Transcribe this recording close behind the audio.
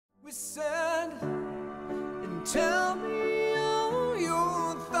Listen and tell me all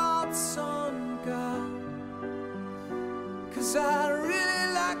your thoughts on God, 'cause I'd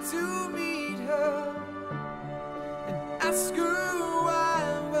really like to meet her and ask her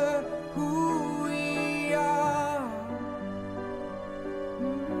why we're who we are.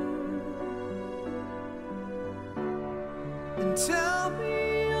 And tell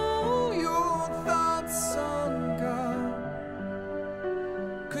me all your thoughts on God,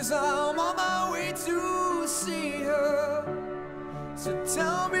 'cause I'm on my way to see her. So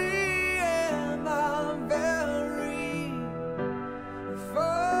tell me, am I very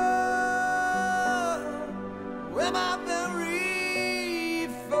far? Am I very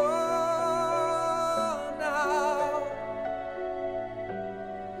far now?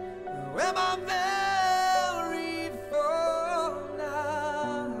 Am I very far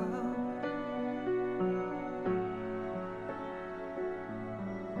now?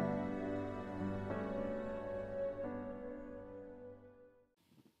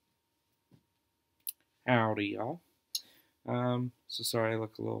 Howdy, y'all. So sorry I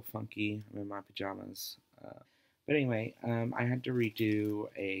look a little funky. I'm in my pajamas. But anyway, I had to redo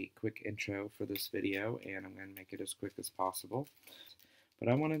a quick intro for this video, and I'm going to make it as quick as possible. But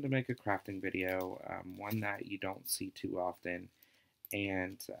I wanted to make a crafting video, one that you don't see too often,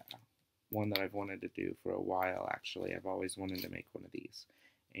 and one that I've wanted to do for a while, actually. I've always wanted to make one of these,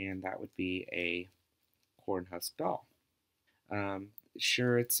 and that would be a corn husk doll.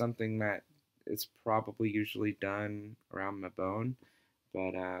 Sure, it's something that it's probably usually done around my bone,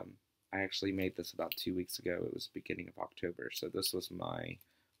 but I actually made this about 2 weeks ago. It was beginning of October, so this was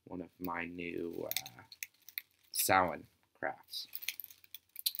one of my new Samhain crafts.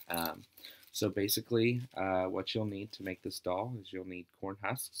 So basically, what you'll need to make this doll is you'll need corn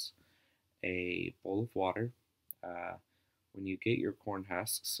husks, a bowl of water. When you get your corn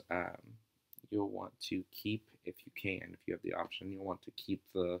husks, you'll want to keep, if you can, if you have the option, you'll want to keep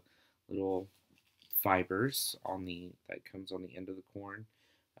the little fibers that comes on the end of the corn.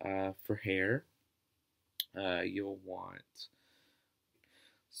 For hair, you'll want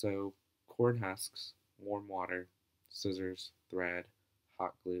corn husks, warm water, scissors, thread,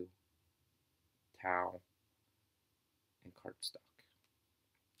 hot glue, towel, and cardstock.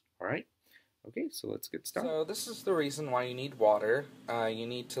 Alright, okay, so let's get started. So this is the reason why you need water. You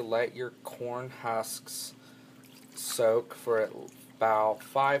need to let your corn husks soak for about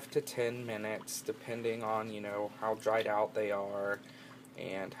 5 to 10 minutes, depending on, how dried out they are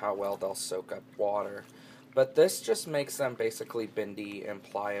and how well they'll soak up water. But this just makes them basically bendy and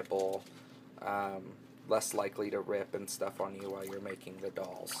pliable, less likely to rip and stuff on you while you're making the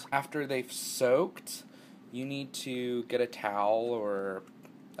dolls. After they've soaked, you need to get a towel or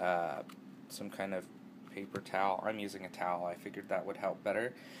some kind of paper towel. I'm using a towel. I figured that would help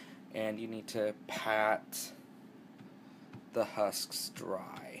better. And you need to pat the husks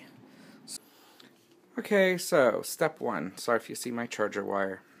dry. Okay, so step 1. Sorry if you see my charger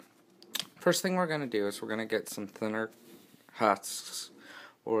wire. First thing we're going to do is we're going to get some thinner husks,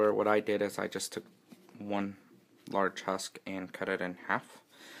 or what I did is I just took one large husk and cut it in half.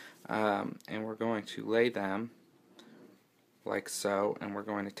 And we're going to lay them like so, and we're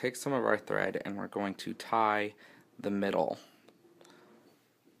going to take some of our thread and we're going to tie the middle.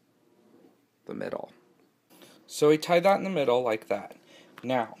 So we tie that in the middle like that.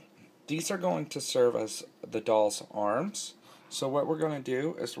 Now, these are going to serve as the doll's arms. So what we're going to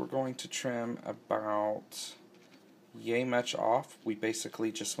do is we're going to trim about yay much off. We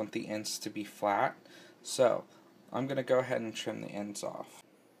basically just want the ends to be flat. So I'm going to go ahead and trim the ends off.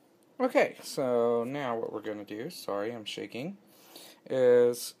 Okay, so now what we're going to do, sorry I'm shaking,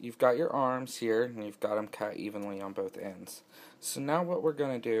 is you've got your arms here and you've got them cut evenly on both ends. So now what we're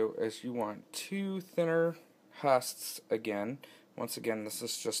going to do is you want 2 thinner husks again. Once again, this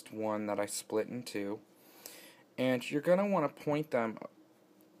is just one that I split in 2. And you're going to want to point them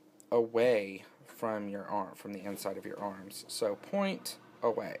away from your arm, from the inside of your arms. So point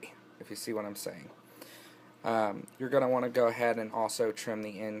away, if you see what I'm saying. You're going to want to go ahead and also trim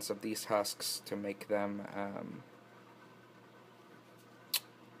the ends of these husks to make them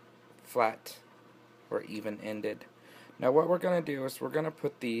flat or even-ended. Now what we're going to do is we're going to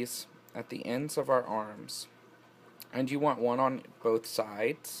put these at the ends of our arms. And you want one on both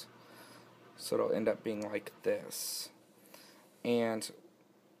sides, so it'll end up being like this. And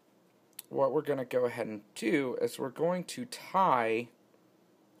what we're going to go ahead and do is we're going to tie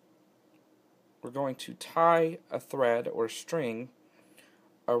a thread or string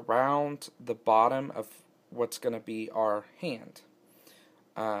around the bottom of what's going to be our hand.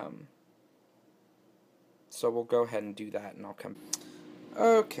 So we'll go ahead and do that, and I'll come.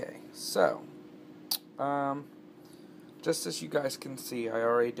 Okay, so, just as you guys can see, I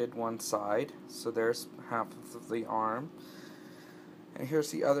already did one side, so there's half of the arm. And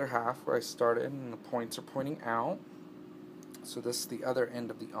here's the other half where I started, and the points are pointing out. So this is the other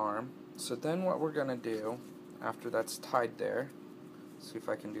end of the arm. So then what we're going to do, after that's tied there, see if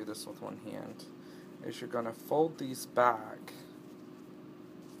I can do this with one hand, is you're going to fold these back.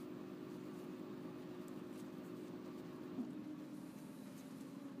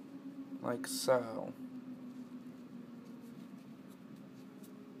 Like so.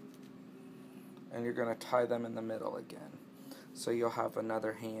 And you're going to tie them in the middle again. So you'll have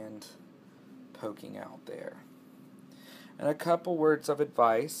another hand poking out there. And a couple words of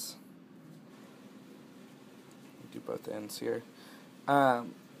advice. Do both ends here.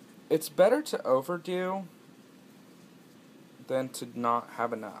 It's better to overdo than to not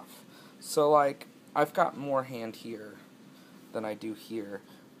have enough. So like, I've got more hand here than I do here,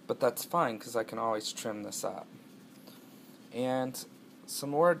 but that's fine because I can always trim this up. And some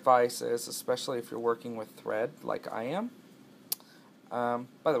more advice is, especially if you're working with thread like I am.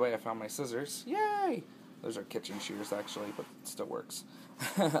 By the way, I found my scissors. Yay! Those are kitchen shears actually, but it still works.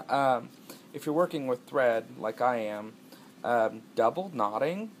 If you're working with thread like I am, double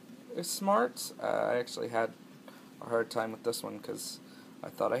knotting is smart. I actually had a hard time with this one because I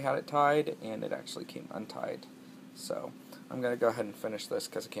thought I had it tied and it actually came untied. So I'm going to go ahead and finish this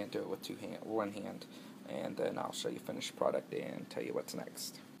because I can't do it with one hand. And then I'll show you finished product and tell you what's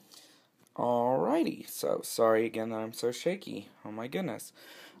next. Alrighty, so sorry again that I'm so shaky. Oh my goodness.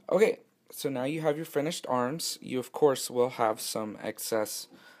 Okay, so now you have your finished arms. You of course will have some excess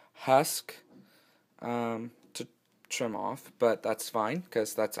husk to trim off, but that's fine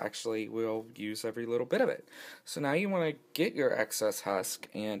because that's actually, we'll use every little bit of it. So now you want to get your excess husk,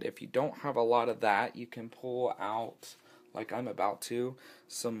 and if you don't have a lot of that, you can pull out, like I'm about to,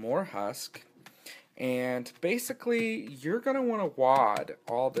 some more husk. And basically, you're going to want to wad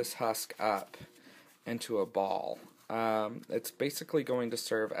all this husk up into a ball. It's basically going to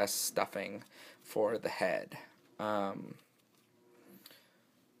serve as stuffing for the head. Mine's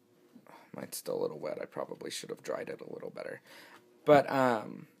still a little wet. I probably should have dried it a little better. But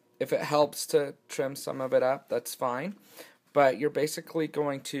if it helps to trim some of it up, that's fine. But you're basically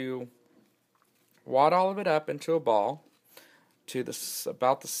going to wad all of it up into a ball to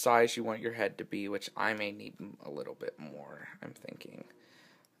about the size you want your head to be, which I may need a little bit more, I'm thinking.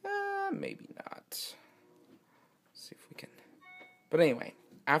 Maybe not. Let's see if we can. But anyway,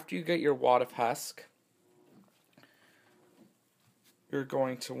 after you get your wad of husk, you're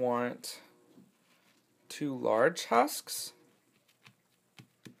going to want 2 large husks.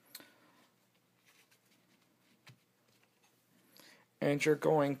 And you're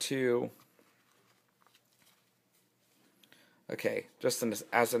going to, okay, just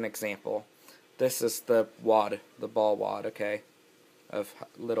as an example, this is the wad, the ball wad, okay, of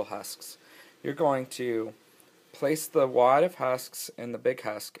little husks. You're going to place the wad of husks in the big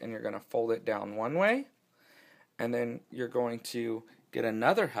husk, and you're going to fold it down one way, and then you're going to get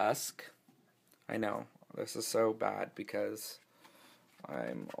another husk. I know, this is so bad because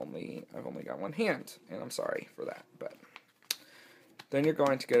I've only got one hand, and I'm sorry for that, but then you're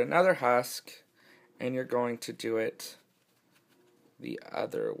going to get another husk, and you're going to do it the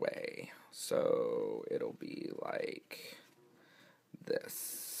other way. So it'll be like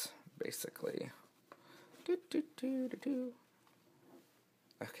this, basically.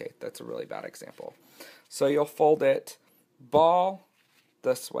 Okay, that's a really bad example. So you'll fold it ball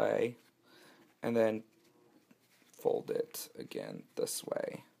this way, and then fold it again this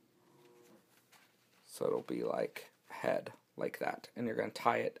way. So it'll be like head, like that. And you're going to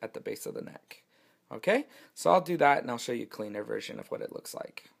tie it at the base of the neck. Okay, so I'll do that and I'll show you a cleaner version of what it looks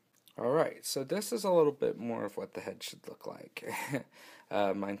like. Alright, so this is a little bit more of what the head should look like.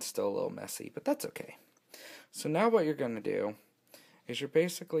 Mine's still a little messy, but that's okay. So now what you're going to do is you're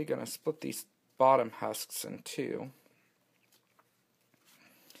basically going to split these bottom husks in 2.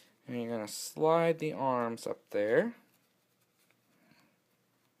 And you're going to slide the arms up there.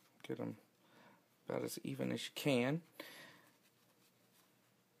 Get them about as even as you can.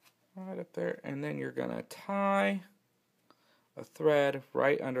 Right up there, and then you're going to tie a thread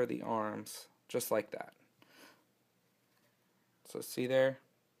right under the arms, just like that. So see there,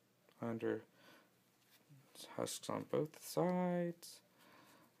 under husks on both sides,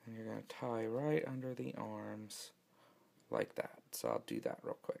 and you're going to tie right under the arms, like that. So I'll do that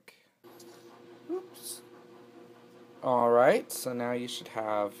real quick. Oops. Alright, so now you should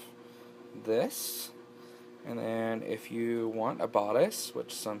have this. And then if you want a bodice,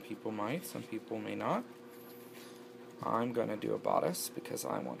 which some people might, some people may not, I'm going to do a bodice because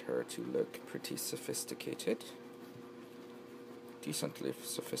I want her to look pretty sophisticated. Decently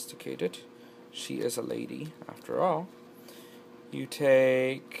sophisticated. She is a lady, after all. You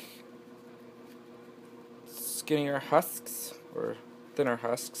take skinnier husks, or thinner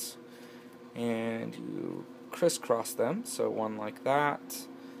husks, and you crisscross them. So one like that,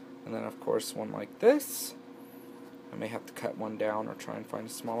 and then of course one like this. I may have to cut one down or try and find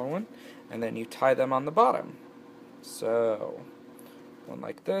a smaller one. And then you tie them on the bottom. So, one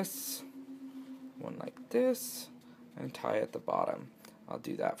like this, and tie at the bottom. I'll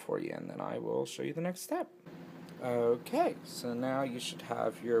do that for you, and then I will show you the next step. Okay, so now you should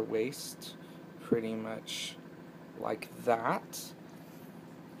have your waist pretty much like that.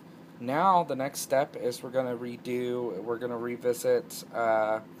 Now the next step is we're going to revisit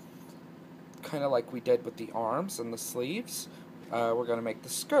kind of like we did with the arms and the sleeves. We're going to make the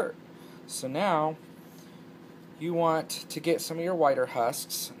skirt. So now you want to get some of your whiter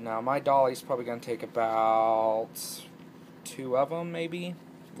husks. Now my dolly's probably going to take about 2 of them maybe.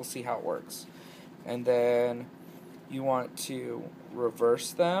 We'll see how it works. And then you want to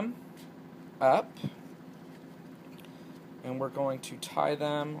reverse them up, and we're going to tie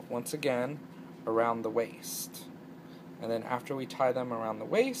them once again around the waist. And then after we tie them around the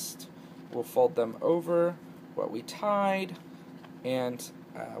waist, we'll fold them over what we tied, and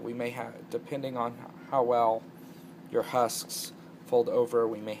we may have, depending on how well your husks fold over,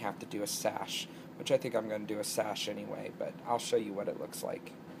 we may have to do a sash, which I think I'm going to do a sash anyway, but I'll show you what it looks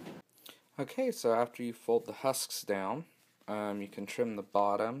like. Okay, so after you fold the husks down, you can trim the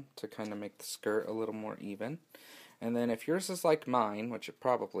bottom to kind of make the skirt a little more even. And then if yours is like mine, which it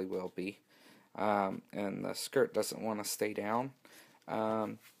probably will be, and the skirt doesn't want to stay down,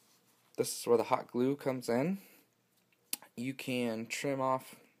 this is where the hot glue comes in. You can trim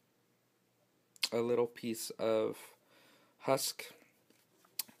off a little piece of husk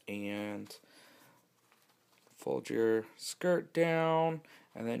and fold your skirt down,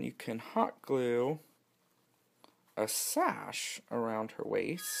 and then you can hot glue a sash around her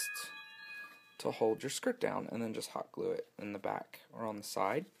waist to hold your skirt down, and then just hot glue it in the back or on the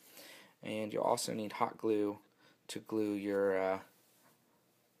side. And you'll also need hot glue to glue your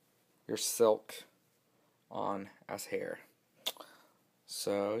silk on as hair.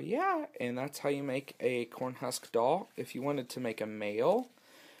 So yeah, and that's how you make a corn husk doll. If you wanted to make a male,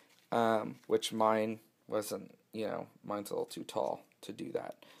 which mine wasn't, mine's a little too tall to do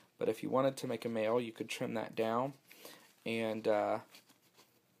that. But if you wanted to make a male, you could trim that down, and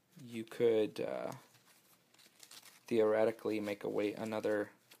you could theoretically make another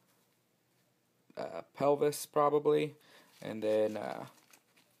pelvis probably, and then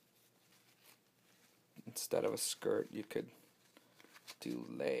instead of a skirt you could do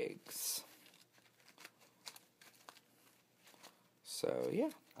legs. So yeah.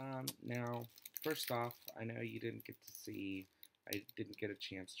 Now, first off, I know you didn't get to see, I didn't get a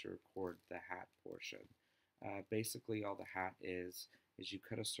chance to record the hat portion. Basically all the hat is you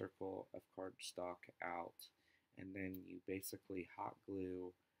cut a circle of cardstock out, and then you basically hot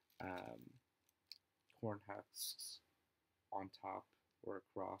glue corn husks on top or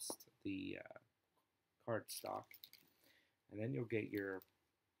across the cardstock, and then you'll get your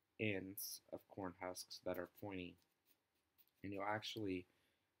ends of corn husks that are pointy, and you'll actually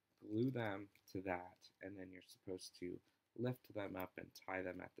glue them to that, and then you're supposed to lift them up and tie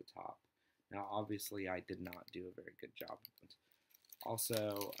them at the top. Now obviously I did not do a very good job.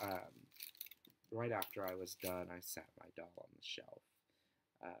 Also, right after I was done, I sat my doll on the shelf,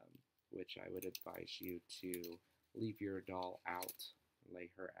 which I would advise you to leave your doll out, lay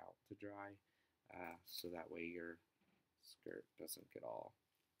her out to dry, so that way your skirt doesn't get all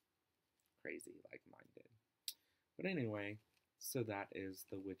crazy like mine did. But anyway, so that is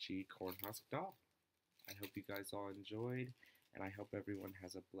the witchy corn husk doll. I hope you guys all enjoyed, and I hope everyone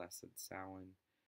has a blessed Samhain.